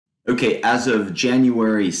Okay, as of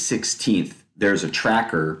January 16th, there's a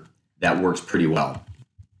tracker that works pretty well.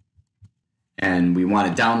 And we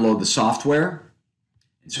want to download the software.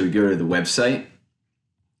 And so we go to the website.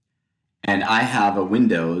 And I have a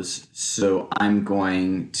Windows, so I'm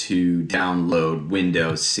going to download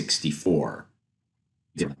Windows 64.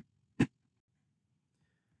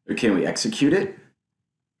 Okay, we execute it.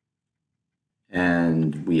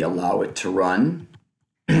 And we allow it to run.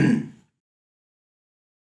 Accept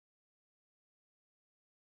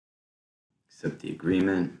the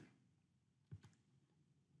agreement.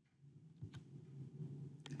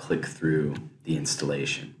 Click through the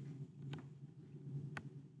installation.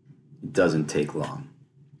 It doesn't take long.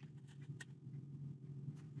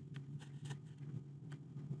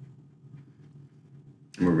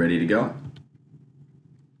 And we're ready to go.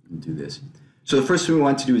 We'll do this. So the first thing we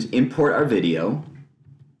want to do is import our video.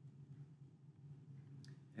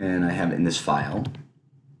 And I have it in this file.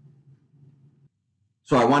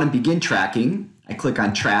 So I want to begin tracking. I click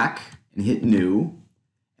on track and hit new.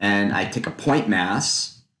 And I take a point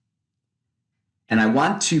mass. And I'm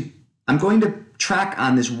going to track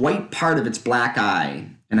on this white part of its black eye.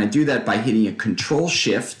 And I do that by hitting a Control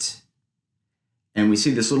Shift. And we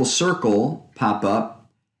see this little circle pop up.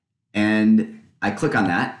 And I click on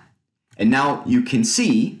that. And now you can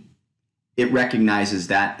see it recognizes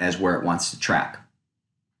that as where it wants to track.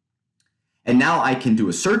 And now I can do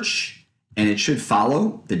a search, and it should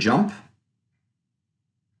follow the jump.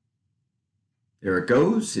 There it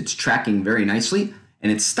goes. It's tracking very nicely.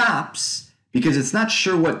 And it stops because it's not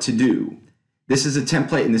sure what to do. This is a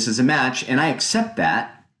template and this is a match, and I accept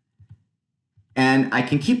that. And I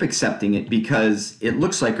can keep accepting it because it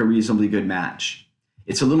looks like a reasonably good match.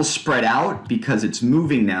 It's a little spread out because it's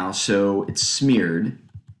moving now, so it's smeared.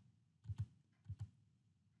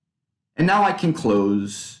 And now I can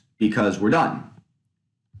close because we're done.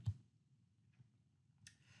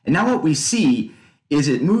 And now what we see is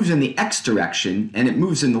it moves in the X direction and it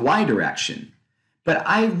moves in the Y direction. But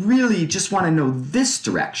I really just want to know this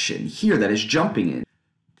direction here that is jumping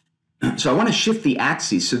in. So I want to shift the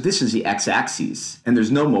axis. So this is the X axis and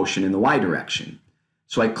there's no motion in the Y direction.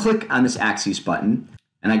 So I click on this axis button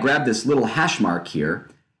and I grab this little hash mark here,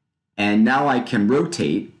 and now I can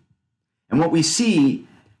rotate. And what we see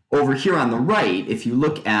over here on the right, if you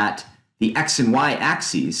look at the X and Y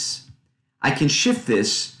axes, I can shift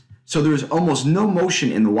this so there's almost no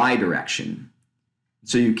motion in the Y direction.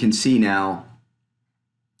 So you can see now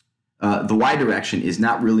the Y direction is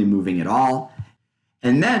not really moving at all.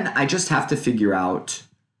 And then I just have to figure out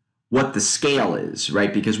what the scale is,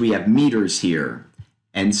 right? Because we have meters here.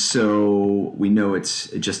 And so we know it's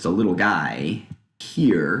just a little guy.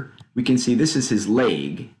 Here, we can see this is his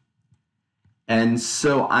leg. And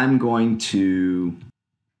so I'm going to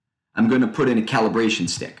put in a calibration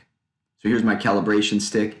stick. So here's my calibration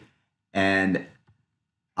stick, and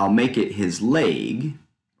I'll make it his leg,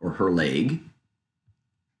 or her leg.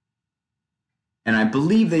 And I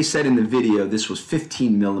believe they said in the video this was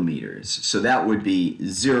 15 millimeters. So that would be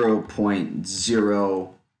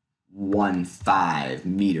 0.015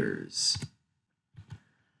 meters.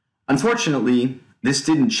 Unfortunately, this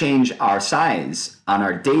didn't change our size on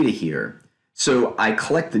our data here. So I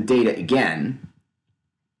collect the data again.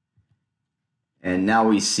 And now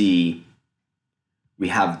we see we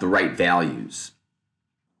have the right values.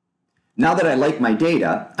 Now that I like my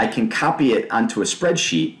data, I can copy it onto a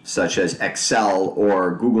spreadsheet, such as Excel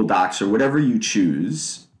or Google Docs or whatever you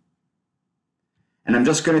choose. And I'm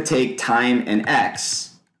just going to take time and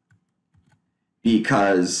X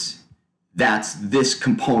because that's this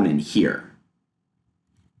component here.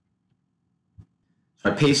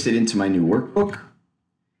 So I paste it into my new workbook,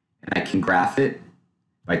 and I can graph it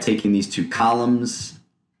by taking these two columns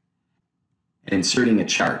and inserting a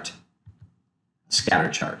chart, a scatter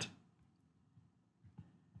chart.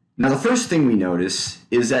 Now the first thing we notice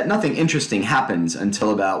is that nothing interesting happens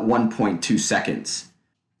until about 1.2 seconds.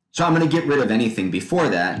 So I'm going to get rid of anything before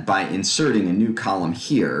that by inserting a new column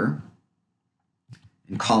here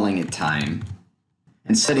and calling it time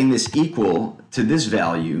and setting this equal to this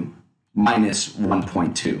value minus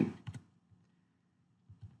 1.2.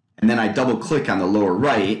 And then I double click on the lower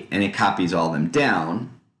right and it copies all them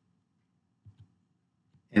down.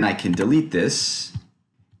 And I can delete this.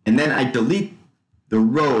 And then I delete the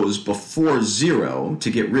rows before 0 to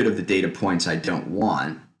get rid of the data points I don't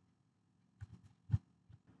want.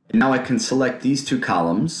 And now I can select these two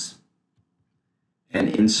columns and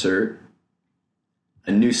insert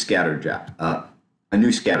a new scatter plot.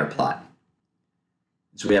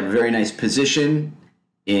 So we have a very nice position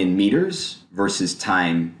in meters versus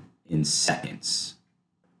time in seconds.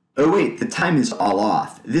 Oh wait, the time is all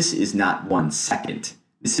off. This is not 1 second.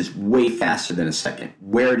 This is way faster than a second.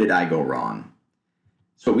 Where did I go wrong?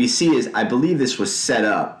 So what we see is, I believe this was set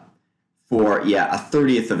up for, yeah, a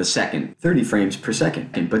 30th of a second, 30 frames per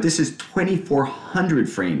second. But this is 2400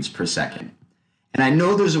 frames per second. And I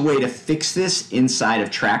know there's a way to fix this inside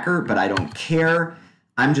of Tracker, but I don't care.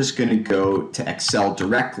 I'm just going to go to Excel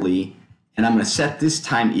directly, and I'm going to set this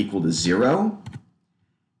time equal to 0,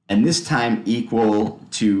 and this time equal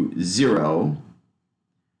to 0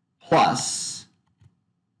 plus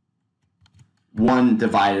 1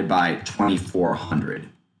 divided by 2400.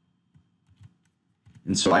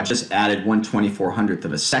 And so I just added 1/2400th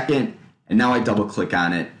of a second, and now I double click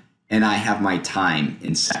on it, and I have my time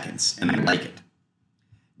in seconds, and I like it.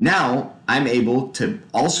 Now I'm able to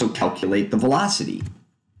also calculate the velocity,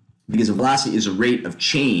 because the velocity is a rate of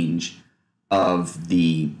change of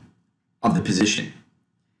the position.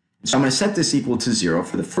 So I'm going to set this equal to 0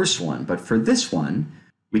 for the first one, but for this one,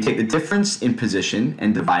 we take the difference in position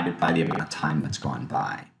and divide it by the amount of time that's gone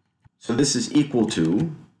by. So this is equal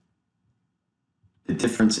to the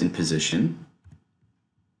difference in position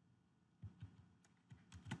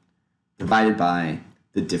divided by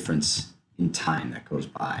the difference in time that goes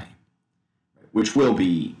by, which will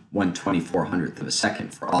be 1/2400th of a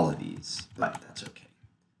second for all of these, but that's okay.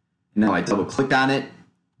 Now I double click on it,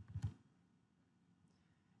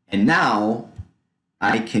 and now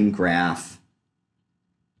I can graph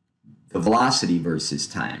the velocity versus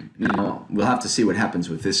time. Now we'll have to see what happens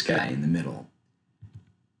with this guy in the middle.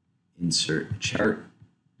 Insert chart.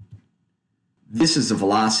 This is the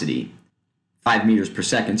velocity, 5 meters per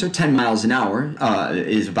second, so 10 miles an hour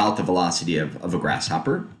is about the velocity of a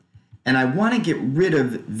grasshopper. And I want to get rid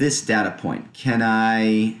of this data point. Can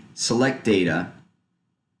I select data?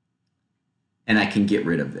 And I can get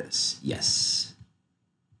rid of this. Yes.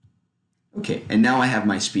 Okay, and now I have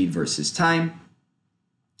my speed versus time.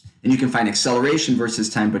 And you can find acceleration versus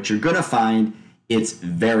time, but you're going to find it's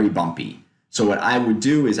very bumpy. So what I would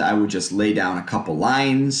do is I would just lay down a couple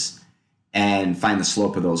lines and find the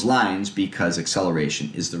slope of those lines, because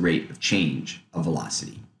acceleration is the rate of change of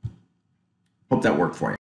velocity. Hope that worked for you.